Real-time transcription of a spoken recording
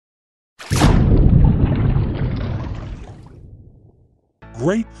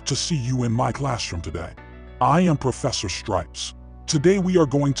Great to see you in my classroom today. I am Professor Stripes. Today we are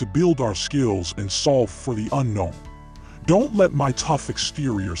going to build our skills and solve for the unknown. Don't let my tough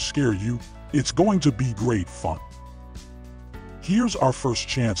exterior scare you. It's going to be great fun. Here's our first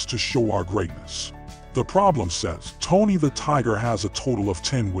chance to show our greatness. The problem says Tony the tiger has a total of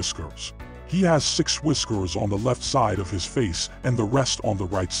 10 whiskers. He has 6 whiskers on the left side of his face and the rest on the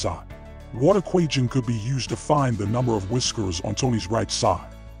right side. What equation could be used to find the number of whiskers on Tony's right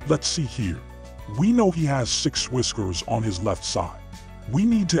side? Let's see here. We know he has 6 whiskers on his left side. We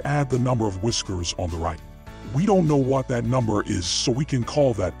need to add the number of whiskers on the right. We don't know what that number is, so we can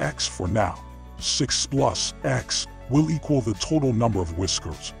call that x for now. 6 plus x will equal the total number of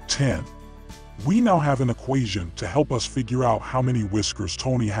whiskers, 10. We now have an equation to help us figure out how many whiskers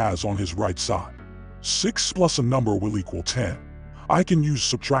Tony has on his right side. 6 plus a number will equal 10. I can use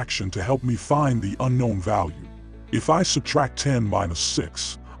subtraction to help me find the unknown value. If I subtract 10 minus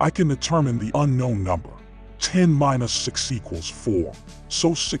 6, I can determine the unknown number. 10 minus 6 equals 4,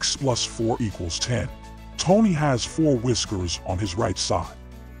 so 6 plus 4 equals 10. Tony has 4 whiskers on his right side.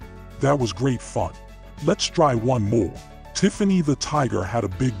 That was great fun. Let's try one more. Tiffany the tiger had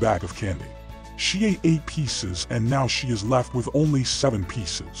a big bag of candy. She ate 8 pieces and now she is left with only 7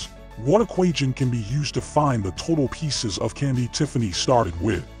 pieces. What equation can be used to find the total pieces of candy Tiffany started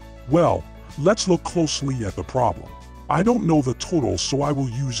with? Well, let's look closely at the problem. I don't know the total, so I will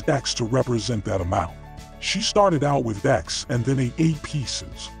use x to represent that amount. She started out with x and then ate 8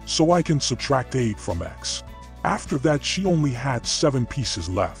 pieces, so I can subtract 8 from x. After that she only had 7 pieces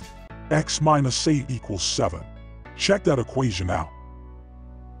left. X minus 8 equals 7. Check that equation out.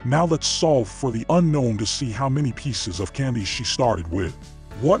 Now let's solve for the unknown to see how many pieces of candy she started with.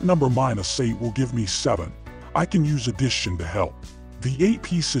 What number minus 8 will give me 7? I can use addition to help. The 8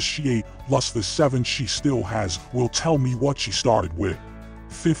 pieces she ate plus the 7 she still has will tell me what she started with.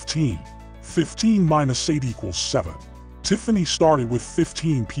 15. 15 minus 8 equals 7. Tiffany started with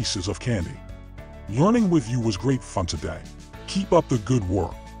 15 pieces of candy. Learning with you was great fun today. Keep up the good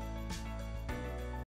work.